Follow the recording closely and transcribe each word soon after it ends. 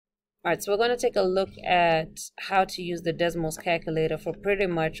All right, so we're going to take a look at how to use the Desmos calculator for pretty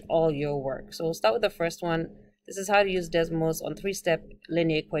much all your work. So we'll start with the first one. This is how to use Desmos on 3-step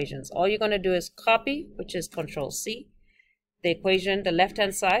linear equations. All you're going to do is copy, which is Control-C, the equation, the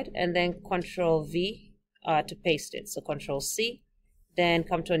left-hand side, and then Control-V to paste it. So Control-C, then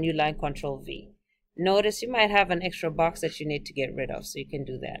come to a new line, Control-V. Notice you might have an extra box that you need to get rid of, so you can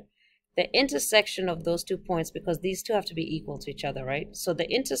do that. The intersection of those 2 points, because these two have to be equal to each other, right? So the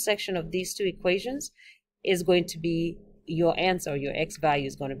intersection of these two equations is going to be your answer. Your x value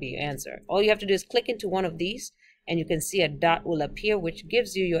is going to be your answer. All you have to do is click into one of these, and you can see a dot will appear, which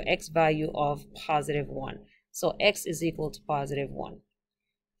gives you your x value of +1. So x is equal to +1. All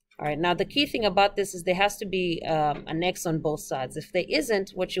right, now the key thing about this is there has to be an x on both sides. If there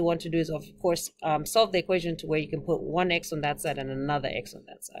isn't, what you want to do is, of course, solve the equation to where you can put one x on that side and another x on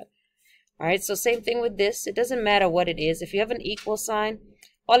that side. All right, so same thing with this. It doesn't matter what it is. If you have an equal sign,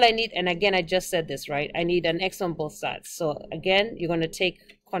 all I need, and again, I just said this, right? I need an x on both sides. So again, you're going to take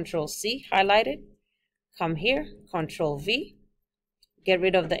Control-C, highlight it, come here, Control-V, get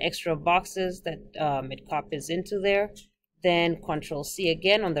rid of the extra boxes that it copies into there. Then Control-C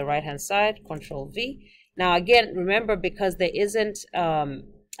again on the right-hand side, Control-V. Now again, remember, because there isn't an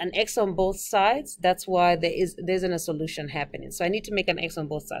x on both sides, that's why there isn't a solution happening. So I need to make an x on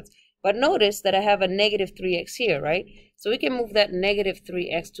both sides. But notice that I have a -3x here, right? So we can move that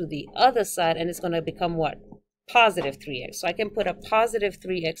 -3x to the other side, and it's going to become what? +3x. So I can put a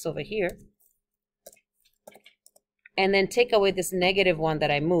 +3x over here, and then take away this -1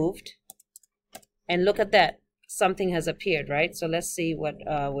 that I moved. And look at that. Something has appeared, right? So let's see what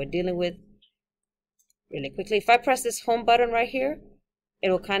we're dealing with really quickly. If I press this home button right here, it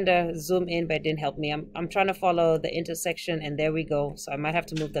will kind of zoom in, but it didn't help me. I'm trying to follow the intersection, and there we go. So I might have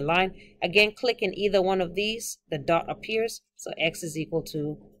to move the line. Again, click in either one of these. The dot appears. So x is equal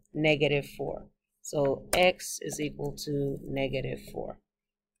to -4. So x is equal to -4.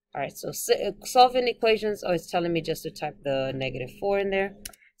 All right, so solving equations, oh, it's telling me just to type the -4 in there.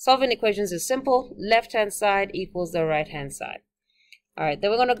 Solving equations is simple. Left-hand side equals the right-hand side. All right,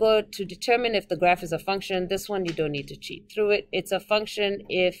 then we're going to go to determine if the graph is a function. This one, you don't need to cheat through it. It's a function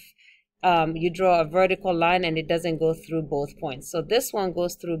if you draw a vertical line and it doesn't go through both points. So this one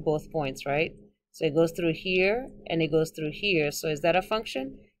goes through both points, right? So it goes through here and it goes through here. So is that a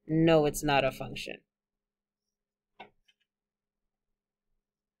function? No, it's not a function.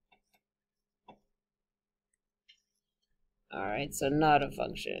 All right, so not a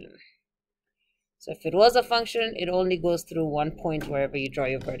function. So if it was a function, it only goes through one point wherever you draw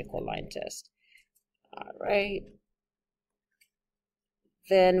your vertical line test. All right.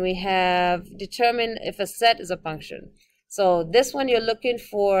 Then we have determine if a set is a function. So this one, you're looking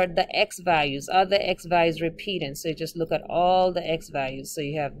for the x values. Are the x values repeating? So you just look at all the x values. So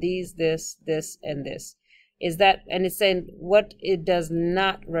you have these, this, this, and this. Is that, and it's saying what it does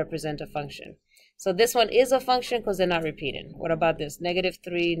not represent a function. So this one is a function because they're not repeating. What about this?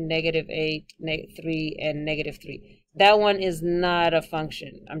 -3, -8, -3, and -3. That one is not a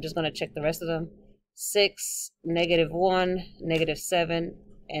function. I'm just going to check the rest of them. 6, -1, -7,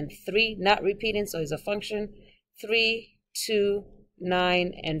 and 3, not repeating, so is a function. 3, 2,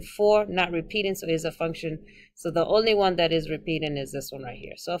 9, and 4, not repeating, so is a function. So the only one that is repeating is this one right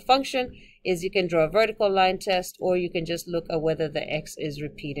here. So a function is you can draw a vertical line test, or you can just look at whether the x is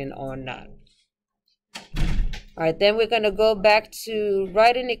repeating or not. All right, then we're going to go back to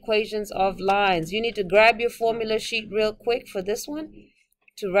writing equations of lines. You need to grab your formula sheet real quick for this one.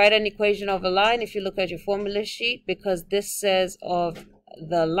 To write an equation of a line, if you look at your formula sheet, because this says of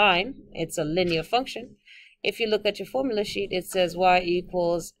the line, it's a linear function. If you look at your formula sheet, it says y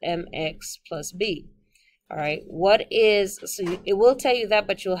equals mx plus b. All right, what is, so it will tell you that,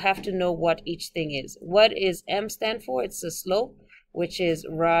 but you'll have to know what each thing is. What is m stand for? It's the slope, which is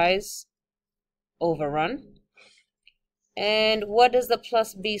rise over run. And what does the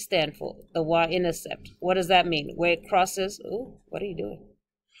plus b stand for? The y-intercept. What does that mean? Where it crosses, ooh, what are you doing?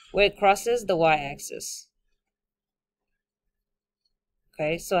 Where it crosses the y-axis.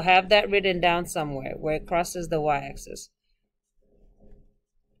 Okay, so have that written down somewhere, where it crosses the y-axis.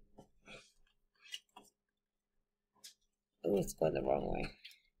 Oh, it's going the wrong way.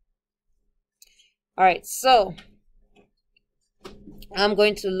 All right, so I'm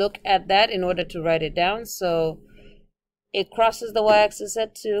going to look at that in order to write it down. So it crosses the y-axis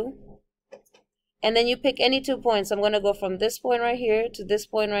at 2. And then you pick any 2 points. I'm going to go from this point right here to this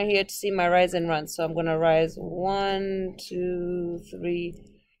point right here to see my rise and run. So I'm going to rise 1, 2, 3,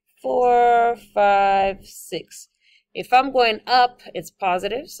 4, 5, 6. If I'm going up, it's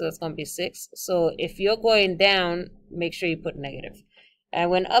positive, so it's going to be 6. So if you're going down, make sure you put negative. I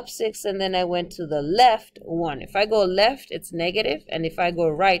went up 6, and then I went to the left 1. If I go left, it's negative, and if I go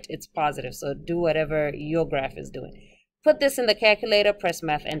right, it's positive. So do whatever your graph is doing. Put this in the calculator, press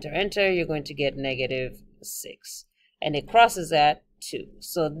math, enter, enter. You're going to get -6. And it crosses at 2.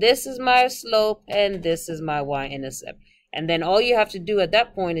 So this is my slope, and this is my y-intercept. And then all you have to do at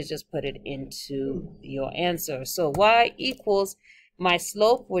that point is just put it into your answer. So y equals my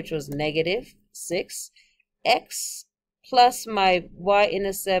slope, which was -6, x plus my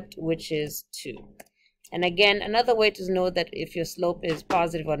y-intercept, which is 2. And again, another way to know that if your slope is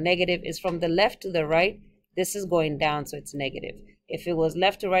positive or negative is from the left to the right. This is going down, so it's negative. If it was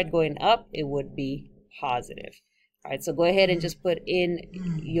left to right going up, it would be positive. All right, so go ahead and just put in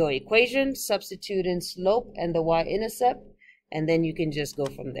your equation, substitute in slope and the y-intercept, and then you can just go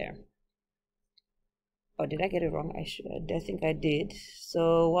from there. Oh, did I get it wrong? I think I did.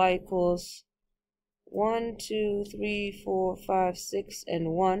 So y equals 1, 2, 3, 4, 5, 6,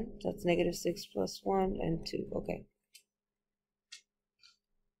 and 1. That's -6 plus 1 and 2. Okay.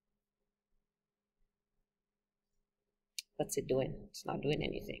 What's it doing? It's not doing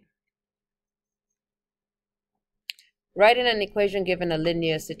anything. Writing an equation given a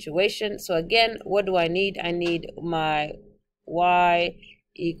linear situation. So again, what do I need? I need my y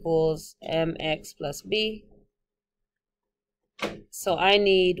equals mx plus b. So I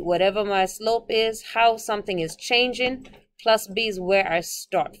need whatever my slope is, how something is changing, plus b is where I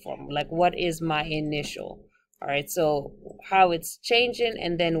start from, like what is my initial. All right, so how it's changing,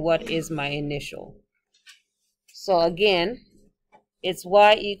 and then what is my initial. So again, it's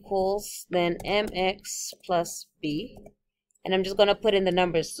y equals then mx plus b, and I'm just going to put in the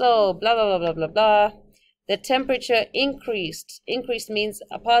numbers. So blah, blah, blah, blah, blah, blah. The temperature increased. Increased means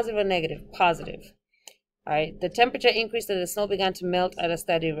a positive or negative? Positive. All right, the temperature increased and the snow began to melt at a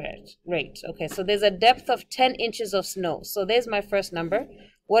steady rate. Okay, so there's a depth of 10 inches of snow. So there's my first number.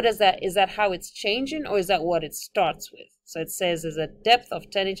 What is that? Is that how it's changing, or is that what it starts with? So it says there's a depth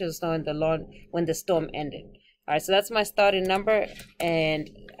of 10 inches of snow in the lawn when the storm ended. All right, so that's my starting number, and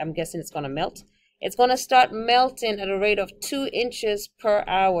I'm guessing it's going to melt. It's going to start melting at a rate of 2 inches per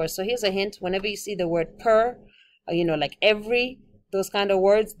hour. So here's a hint. Whenever you see the word per, like every, those kind of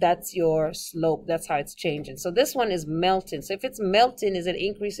words, that's your slope. That's how it's changing. So this one is melting. So if it's melting, is it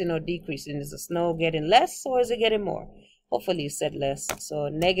increasing or decreasing? Is the snow getting less, or is it getting more? Hopefully you said less. So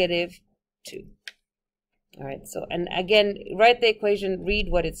 -2. All right, so, and again, write the equation, read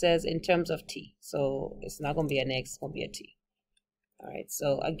what it says in terms of t. So it's not going to be an x, it's going to be a t. All right,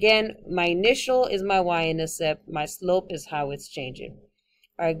 so again, my initial is my y-intercept. My slope is how it's changing.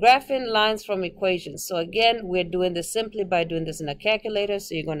 All right, graphing lines from equations. So again, we're doing this simply by doing this in a calculator.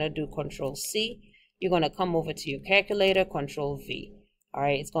 So you're going to do Control-C. You're going to come over to your calculator, Control-V. All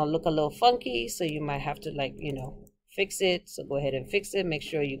right, it's going to look a little funky, so you might have to, fix it. So go ahead and fix it. Make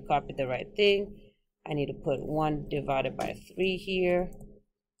sure you copy the right thing. I need to put 1 divided by 3 here.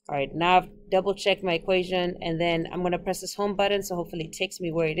 All right, now I've double checked my equation, and then I'm going to press this home button, so hopefully it takes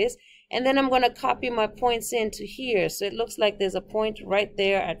me where it is. And then I'm going to copy my points into here. So it looks like there's a point right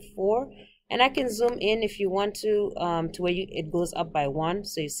there at 4. And I can zoom in if you want to where it goes up by 1.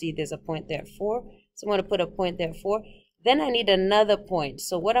 So you see there's a point there at 4. So I'm going to put a point there at 4. Then I need another point.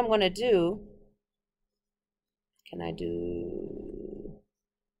 So what I'm going to do,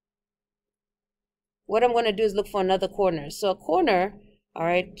 what I'm going to do is look for another corner. So a corner, all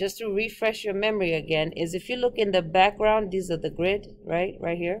right, just to refresh your memory again, is if you look in the background, these are the grid,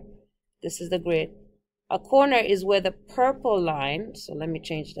 right here. This is the grid. A corner is where the purple line, so let me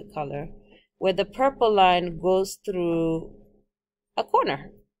change the color, where the purple line goes through a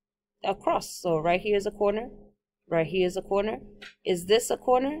corner, across. So right here is a corner. Right here is a corner. Is this a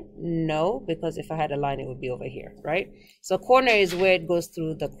corner? No, because if I had a line, it would be over here, right? So corner is where it goes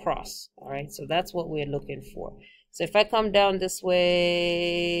through the cross, all right? So that's what we're looking for. So if I come down this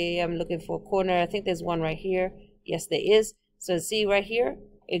way, I'm looking for a corner. I think there's one right here. Yes, there is. So see right here,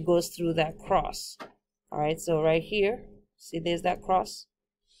 it goes through that cross. All right, so right here, see there's that cross.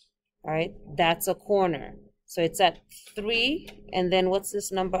 All right, that's a corner. So it's at 3, and then what's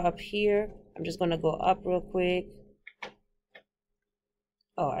this number up here? I'm just going to go up real quick.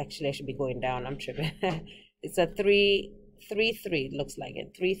 Oh, actually, I should be going down. I'm tripping. It's a 3, 3, 3. It looks like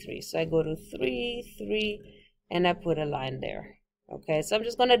it. 3, 3. So I go to 3, 3, and I put a line there. Okay, so I'm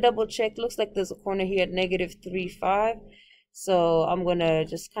just going to double check. Looks like there's a corner here at -3, 5. So I'm going to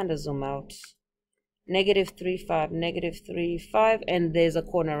just kind of zoom out. -3, 5, -3, 5, and there's a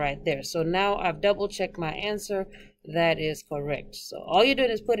corner right there. So now I've double checked my answer. That is correct. So all you're doing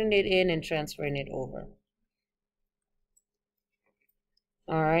is putting it in and transferring it over.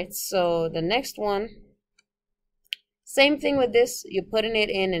 All right, so the next one Same thing with this, you're putting it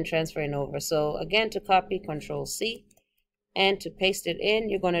in and transferring over. So again, to copy, Control C, and to paste it in,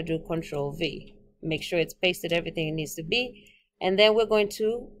 you're going to do Control V. Make sure it's pasted everything it needs to be. And then we're going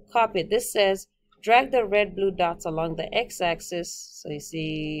to copy it. This says, drag the red blue dots along the x-axis. So you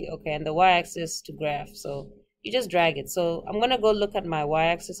see, okay, and the y-axis to graph. So you just drag it. So I'm going to go look at my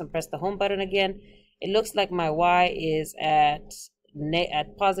y-axis and press the home button again. It looks like my y is at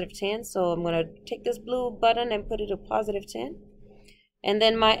positive 10. So I'm going to take this blue button and put it to positive 10. And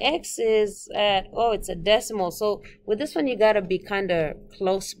then my x is at, oh, it's a decimal. So with this one, you got to be kind of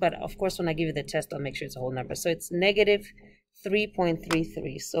close. But of course, when I give you the test, I'll make sure it's a whole number. So it's negative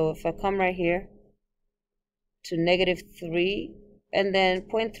 3.33. So if I come right here to negative 3, and then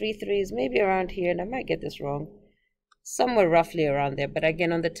 0.33 is maybe around here, and I might get this wrong, somewhere roughly around there. But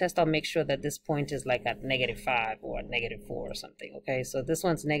again, on the test, I'll make sure that this point is like at negative 5 or at negative 4 or something. Okay, so this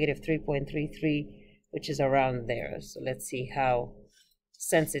one's negative 3.33, which is around there. So let's see how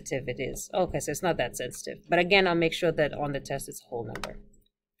sensitive it is. Okay, so it's not that sensitive. But again, I'll make sure that on the test it's a whole number.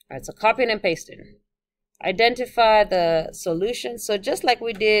 All right, so copying and pasting. Identify the solution. So just like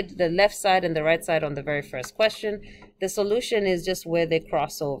we did the left side and the right side on the very first question, the solution is just where they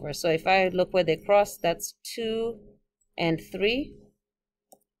cross over. So if I look where they cross, that's 2 and 3.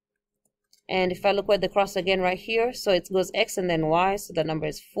 And if I look where they cross again right here, so it goes x and then y, so the number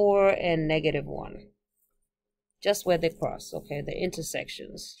is 4 and negative 1. Just where they cross, okay, the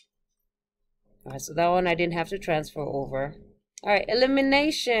intersections. All right, so that one I didn't have to transfer over. All right,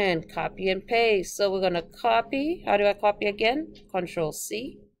 elimination, copy and paste. So we're going to copy. How do I copy again? Control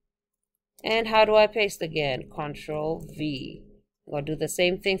C. And how do I paste again? Control V. I'm going to do the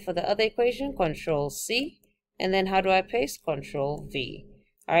same thing for the other equation. Control C. And then how do I paste? Control V.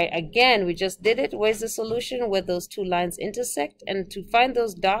 All right, again, we just did it. Where's the solution? Where those two lines intersect. And to find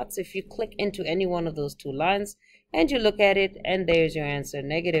those dots, if you click into any one of those two lines, and you look at it, and there's your answer,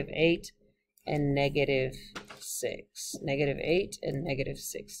 negative 8 and negative 6. Negative 8 and negative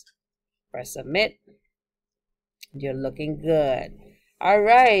 6. Press submit. You're looking good. All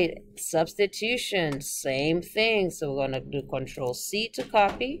right, substitution, same thing. So we're going to do Control C to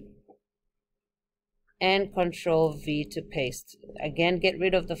copy and Control V to paste. Again, get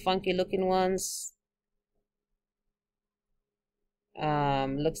rid of the funky looking ones.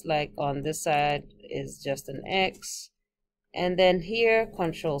 Looks like on this side is just an X. And then here,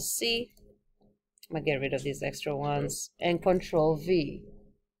 Control C. I'm going to get rid of these extra ones. And Control V.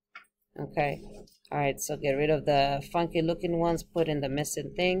 Okay. All right, so get rid of the funky looking ones, put in the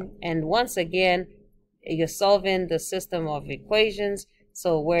missing thing. And once again, you're solving the system of equations.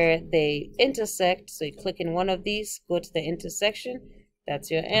 So where they intersect, so you click in one of these, go to the intersection. That's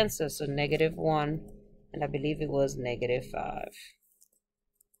your answer. So negative 1, and I believe it was negative 5.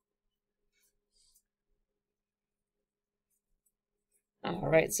 All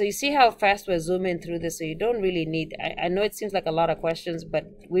right, so you see how fast we're zooming through this, so you don't really need, I know it seems like a lot of questions, but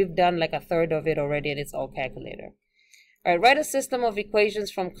we've done like a third of it already, and it's all calculator. All right, write a system of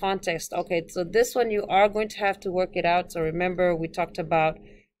equations from context. Okay, so this one you are going to have to work it out. So remember, we talked about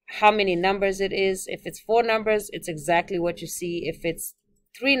how many numbers it is. If it's 4 numbers, it's exactly what you see. If it's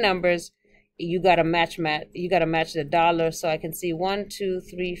 3 numbers, you gotta match the dollar. So I can see 1, 2,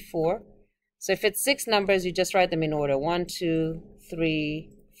 3, 4. So if it's 6 numbers, you just write them in order. 1, 2, 3,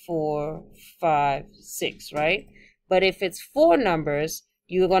 4, 5, 6, right? But if it's 4 numbers,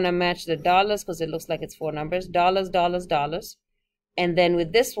 you're going to match the dollars because it looks like it's 4 numbers. Dollars, dollars, dollars. And then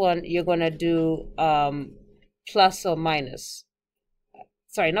with this one, you're going to do plus or minus.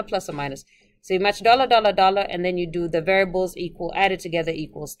 Sorry, not plus or minus. So you match dollar, dollar, dollar, and then you do the variables equal, added together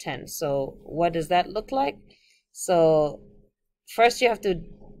equals 10. So what does that look like? So first you have to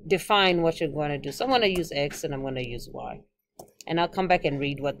define what you're going to do. So I'm going to use X and I'm going to use Y. And I'll come back and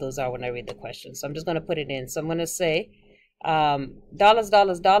read what those are when I read the question. So I'm just going to put it in. So I'm going to say dollars,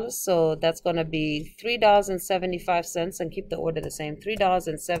 dollars, dollars. So that's going to be $3.75 and keep the order the same.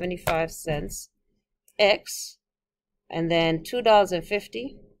 $3.75 X, and then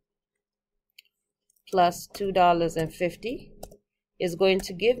 $2.50 plus $2.50 is going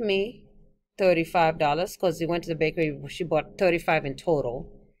to give me $35 because he went to the bakery. She bought 35 in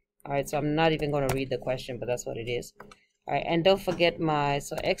total. All right, so I'm not even going to read the question, but that's what it is. All right, and don't forget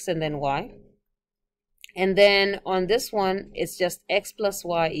so X and then Y. And then on this one, it's just X plus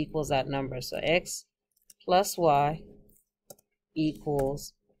Y equals that number. So X plus Y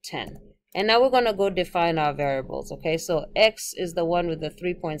equals 10. And now we're going to go define our variables. Okay, so X is the one with the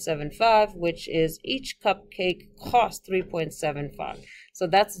 3.75, which is each cupcake costs 3.75. So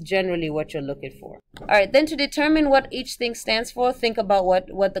that's generally what you're looking for. All right, then to determine what each thing stands for, think about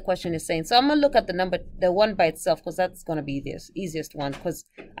what the question is saying. So I'm going to look at the number, the one by itself, because that's going to be the easiest one, because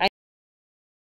I